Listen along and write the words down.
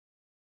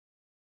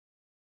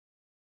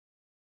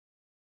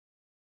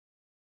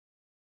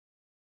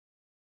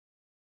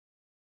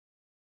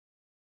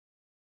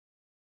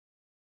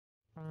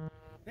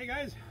Hey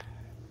guys,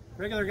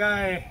 regular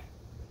guy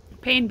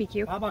Pain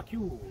BQ.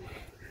 barbecue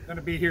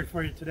gonna be here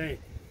for you today.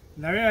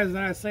 And the reason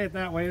I say it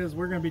that way is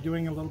we're gonna be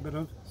doing a little bit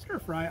of stir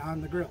fry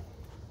on the grill.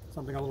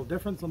 Something a little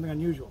different, something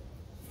unusual.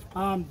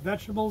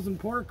 Vegetables and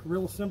pork,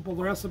 real simple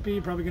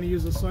recipe. Probably gonna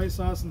use a soy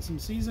sauce and some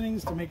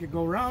seasonings to make it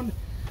go round.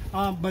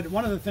 But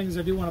one of the things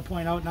I do want to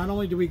point out, not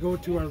only do we go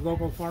to our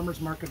local farmers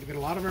market to get a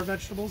lot of our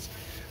vegetables,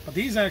 but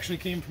these actually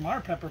came from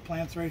our pepper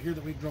plants right here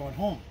that we grow at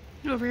home.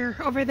 Over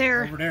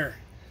there. Over there.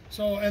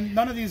 So, and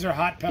none of these are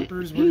hot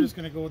peppers. We're just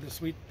going to go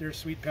with they're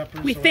sweet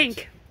peppers. We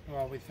think.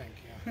 Well, we think,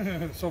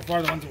 yeah. So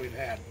far, the ones that we've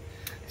had.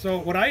 So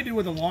what I do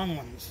with the long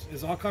ones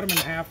is I'll cut them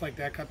in half like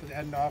that, cut the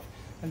end off,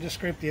 and just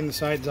scrape the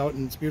insides out.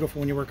 And it's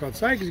beautiful when you work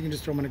outside because you can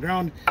just throw them on the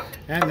ground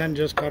and then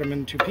just cut them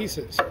in 2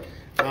 pieces.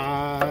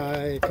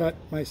 I cut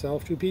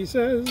myself 2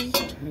 pieces.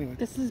 Anyway.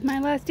 This is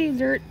my last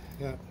dessert.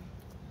 Yeah.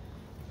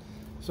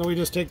 So we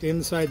just take the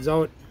insides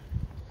out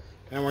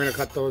and we're going to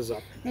cut those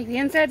up. Make the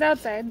insides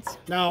outsides.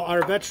 Now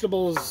our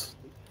vegetables,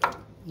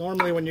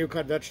 normally when you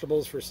cut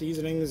vegetables for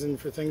seasonings and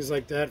for things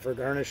like that, for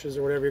garnishes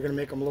or whatever, you're going to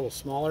make them a little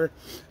smaller.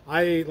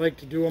 I like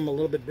to do them a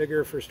little bit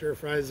bigger for stir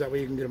fries, that way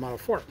you can get them on a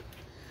fork.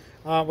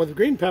 With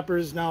green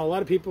peppers, now a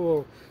lot of people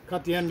will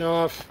cut the end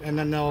off and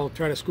then they'll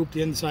try to scoop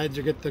the insides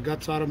or get the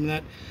guts out of them.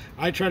 That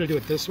I try to do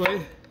it this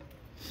way,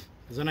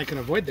 because then I can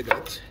avoid the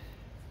guts.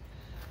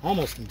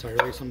 Almost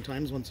entirely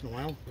sometimes, once in a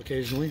while,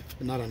 occasionally,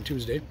 but not on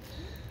Tuesday.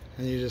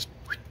 And you just,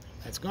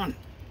 that's gone.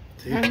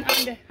 See?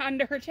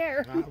 Under her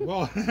chair.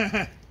 Well,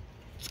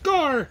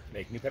 score!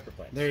 Make new pepper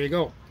plants. There you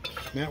go.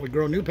 Matt would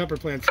grow new pepper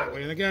plants that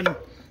way. And again,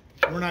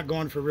 we're not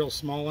going for real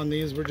small on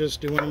these. We're just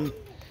doing them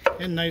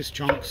in nice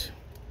chunks.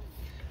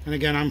 And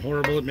again, I'm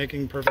horrible at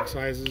making perfect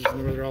sizes.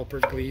 And they're all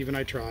perfectly even.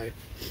 I try.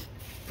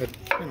 But,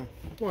 you know,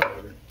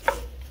 whatever.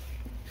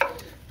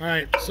 All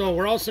right, so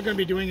we're also going to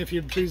be doing, if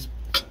you'd please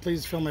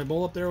fill my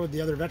bowl up there with the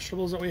other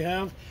vegetables that we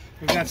have.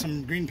 We've got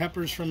some green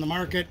peppers from the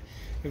market.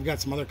 We've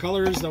got some other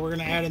colors that we're going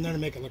to add in there to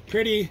make it look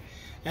pretty.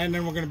 And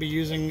then we're going to be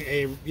using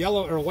a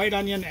yellow or white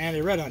onion and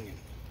a red onion.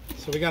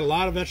 So we got a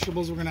lot of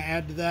vegetables we're going to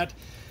add to that.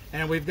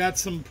 And we've got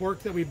some pork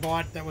that we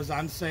bought that was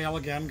on sale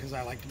again, because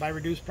I like to buy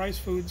reduced price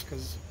foods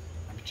because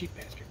I'm a cheap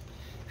bastard.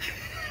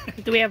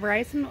 Do we have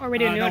rice or are we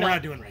doing noodle? No, we're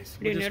not doing rice.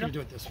 We're just going to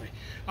do it this way.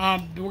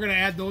 We're going to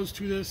add those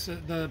to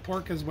the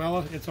pork as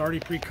well. It's already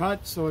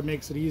pre-cut, so it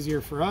makes it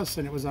easier for us,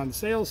 and it was on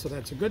sale, so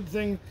that's a good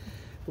thing.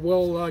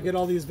 We'll get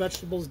all these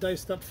vegetables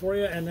diced up for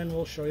you, and then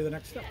we'll show you the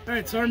next step. All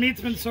right, so our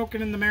meat's been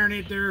soaking in the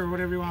marinade there, or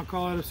whatever you want to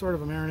call it, a sort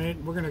of a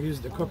marinade. We're going to use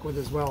it to cook with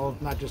as well,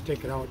 not just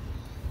take it out.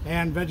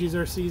 And veggies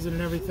are seasoned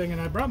and everything, and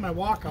I brought my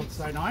wok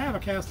outside. Now, I have a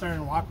cast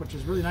iron wok, which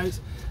is really nice,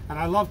 and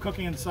I love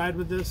cooking inside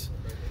with this,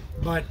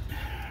 but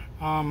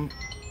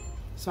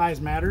size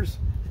matters.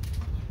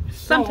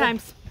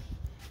 Sometimes. So,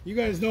 you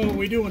guys know what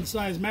we do when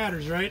size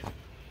matters, right?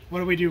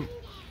 What do?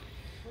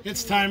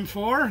 It's time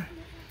for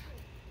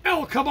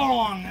El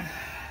Kabong.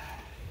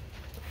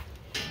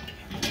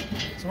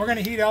 So we're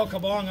going to heat El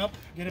Kabong up,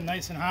 get it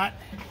nice and hot,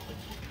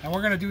 and we're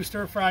going to do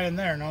stir fry in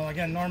there. Now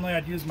again, normally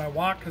I'd use my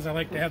wok because I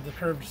like to have the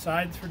curved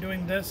sides for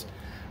doing this,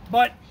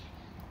 but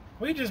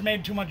we just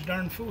made too much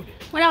darn food.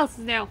 What else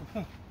is new?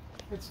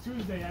 It's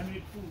Tuesday, I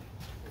made food.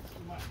 It's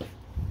too much.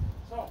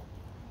 So,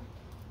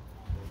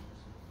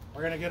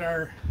 we're going to get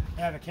our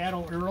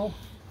avocado Earl.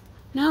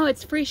 No,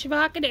 it's free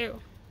shavakadu.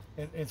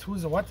 It's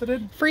who's the what's it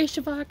in? Free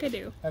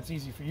shavakadu. That's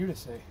easy for you to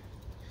say.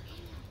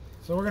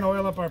 So we're going to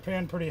oil up our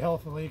pan pretty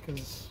healthily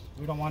because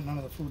we don't want none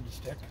of the food to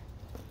stick,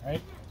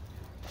 right?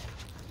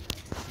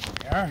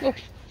 There we are. Oh,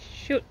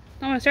 shoot.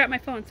 I want to start my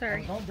phone,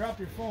 sorry. Don't drop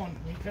your phone.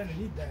 We kind of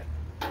need that.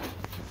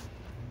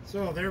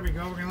 So there we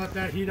go. We're going to let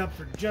that heat up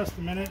for just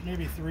a minute,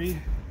 maybe 3.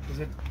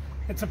 Because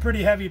it's a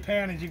pretty heavy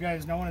pan, as you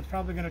guys know, and it's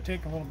probably going to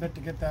take a little bit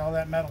to get all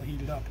that metal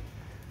heated up.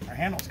 Our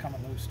handle's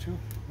coming loose, too.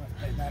 We'll have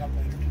to tighten that up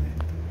later today.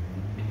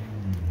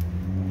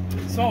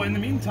 So in the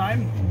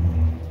meantime,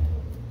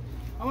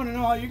 I want to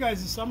know how you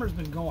guys' summer's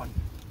been going.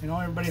 You know,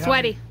 everybody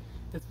sweaty.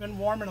 It's been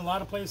warm in a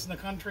lot of places in the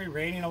country,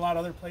 raining a lot of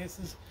other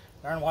places.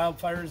 Darn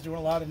wildfires doing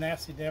a lot of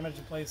nasty damage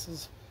to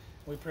places.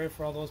 We pray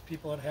for all those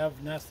people that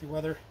have nasty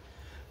weather.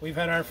 We've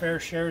had our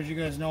fair share, as you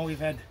guys know. We've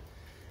had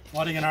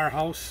flooding in our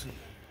house.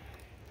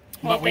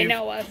 Well, they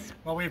know us.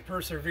 Well, we've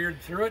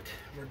persevered through it.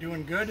 We're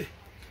doing good.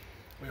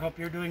 We hope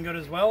you're doing good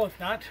as well. If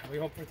not, we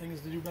hope for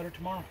things to do better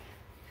tomorrow.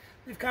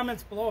 Leave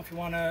comments below if you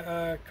want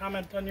to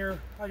comment on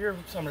how your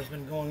summer's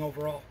been going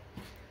overall.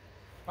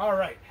 All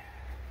right.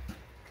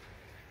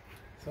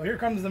 So here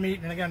comes the meat,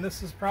 and again,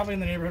 this is probably in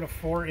the neighborhood of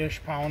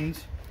 4-ish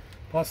pounds,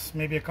 plus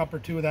maybe a cup or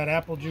 2 of that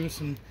apple juice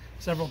and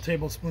several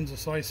tablespoons of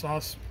soy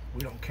sauce.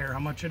 We don't care how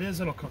much it is;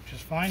 it'll cook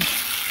just fine. There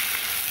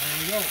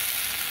we go.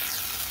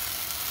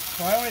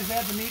 So I always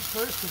add the meat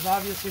first, because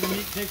obviously the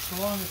meat takes the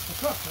longest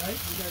to cook, right?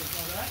 You guys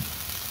know that.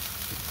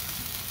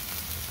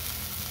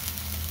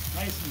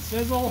 Nice and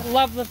sizzle.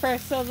 Love the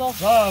first sizzle.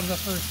 Love the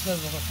first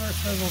sizzle. The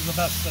first sizzle is the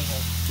best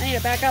sizzle. I need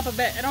to back up a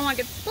bit. I don't want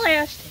to get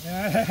splashed.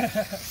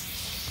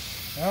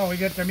 Oh, we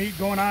get the meat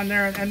going on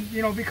there, and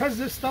you know, because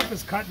this stuff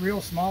is cut real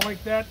small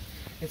like that,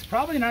 It's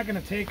probably not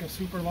going to take a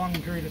super long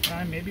period of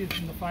time. Maybe it's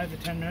in the 5 to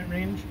 10 minute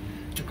range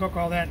to cook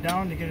all that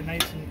down to get it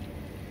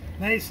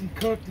nice and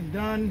cooked and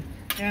done.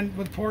 And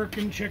with pork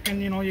and chicken,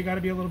 you know, you got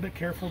to be a little bit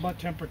careful about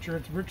temperature.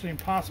 It's virtually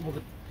impossible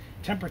to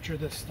temperature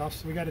this stuff,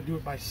 so we got to do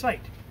it by sight.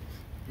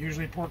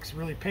 Usually pork's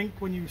really pink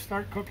when you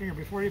start cooking or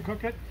before you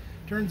cook it.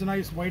 Turns a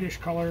nice whitish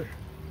color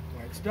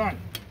when it's done.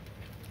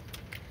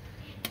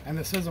 And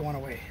the sizzle went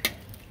away.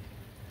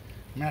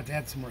 I'm going to have to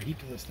add some more heat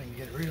to this thing to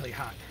get it really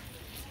hot.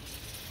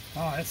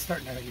 Oh, it's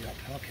starting to heat up.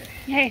 Okay.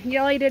 Hey,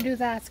 all you did was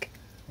ask.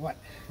 What?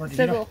 Or did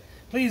Sizzle. you know?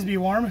 Please be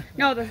warm.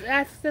 No,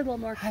 that's sizzle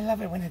more. I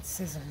love it when it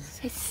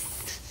sizzles. It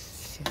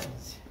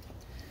sizzles.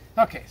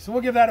 Okay, so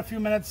we'll give that a few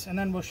minutes and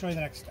then we'll show you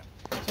the next step.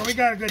 So we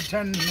got a good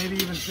 10, maybe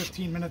even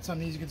 15 minutes on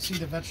these. You can see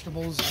the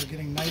vegetables are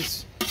getting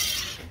nice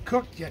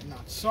cooked, yet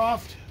not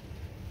soft.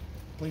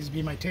 Please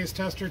be my taste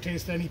tester.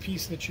 Taste any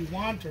piece that you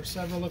want, or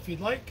several if you'd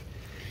like.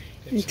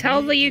 And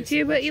tell the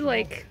YouTube what you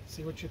like.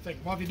 See what you think.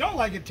 Well, if you don't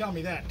like it, tell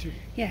me that too.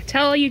 Yeah,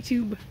 tell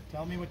YouTube.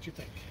 Tell me what you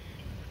think.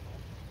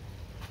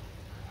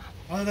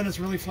 Other than it's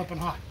really flipping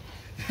hot.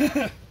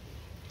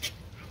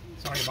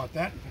 Sorry about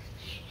that.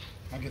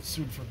 I'll get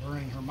sued for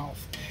burning her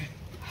mouth.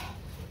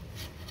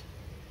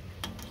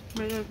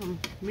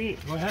 Meat.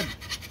 Go ahead.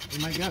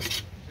 Be my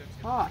guest.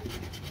 Hot.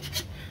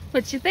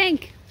 What you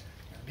think?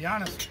 Be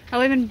honest. How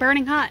we've been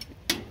burning hot.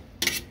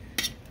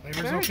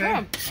 Flavor's Very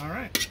okay? good. All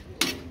right.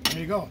 There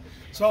you go.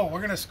 So we're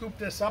going to scoop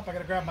this up. I got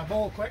to grab my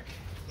bowl quick.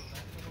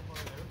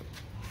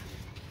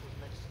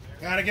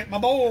 Got to get my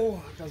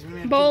bowl.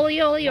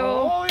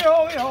 Bowl-yo-yo.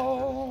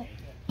 Bowl-yo-yo.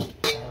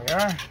 There we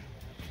are.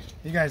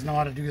 You guys know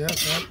how to do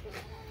this, right?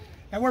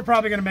 And we're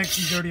probably going to make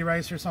some dirty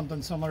rice or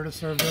something similar to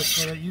serve this.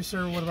 So that you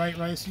serve with white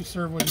rice, you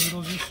serve with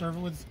noodles, you serve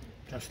it with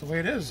just the way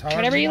it is. However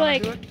Whatever you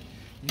like. Do it,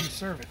 you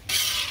serve it.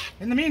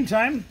 In the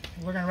meantime,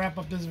 we're going to wrap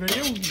up this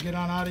video and get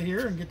on out of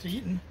here and get to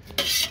eating.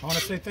 I want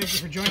to say thank you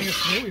for joining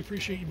us today. We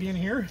appreciate you being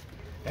here.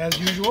 As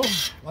usual,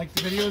 like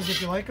the videos if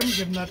you like them, give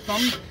them that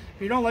thumb.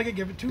 If you don't like it,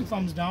 give it 2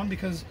 thumbs down,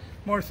 because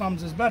more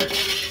thumbs is better.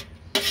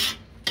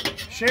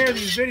 Share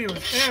these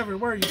videos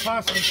everywhere you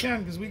possibly can,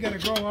 because we got to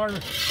grow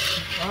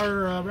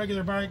our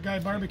regular guy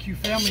barbecue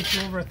family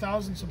to over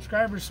 1,000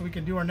 subscribers so we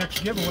can do our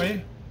next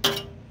giveaway.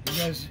 You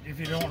guys, if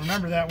you don't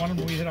remember that one,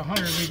 when we hit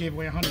 100, we gave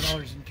away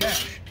 $100 in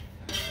cash.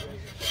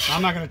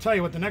 I'm not going to tell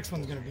you what the next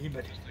one's going to be,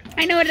 but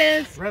I know it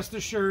is. rest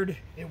assured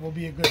it will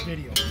be a good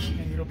video,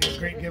 and it'll be a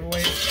great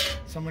giveaway.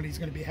 Somebody's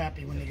going to be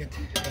happy when they get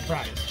the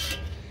prize.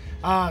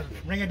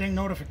 Ring-a-ding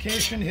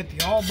notification, hit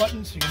the all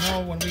button so you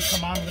know when we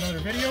come on with another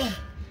video.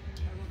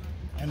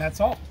 And that's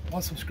all.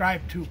 Well,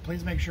 subscribe too.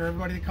 Please make sure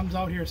everybody that comes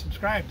out here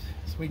subscribes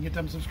so we can get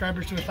them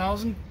subscribers to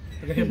 1,000.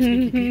 Look at him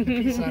sneaky peeking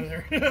the piece out of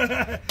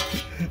there.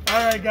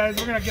 All right, guys,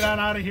 we're going to get on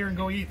out of here and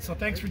go eat. So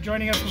thanks for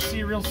joining us. We'll see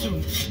you real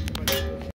soon.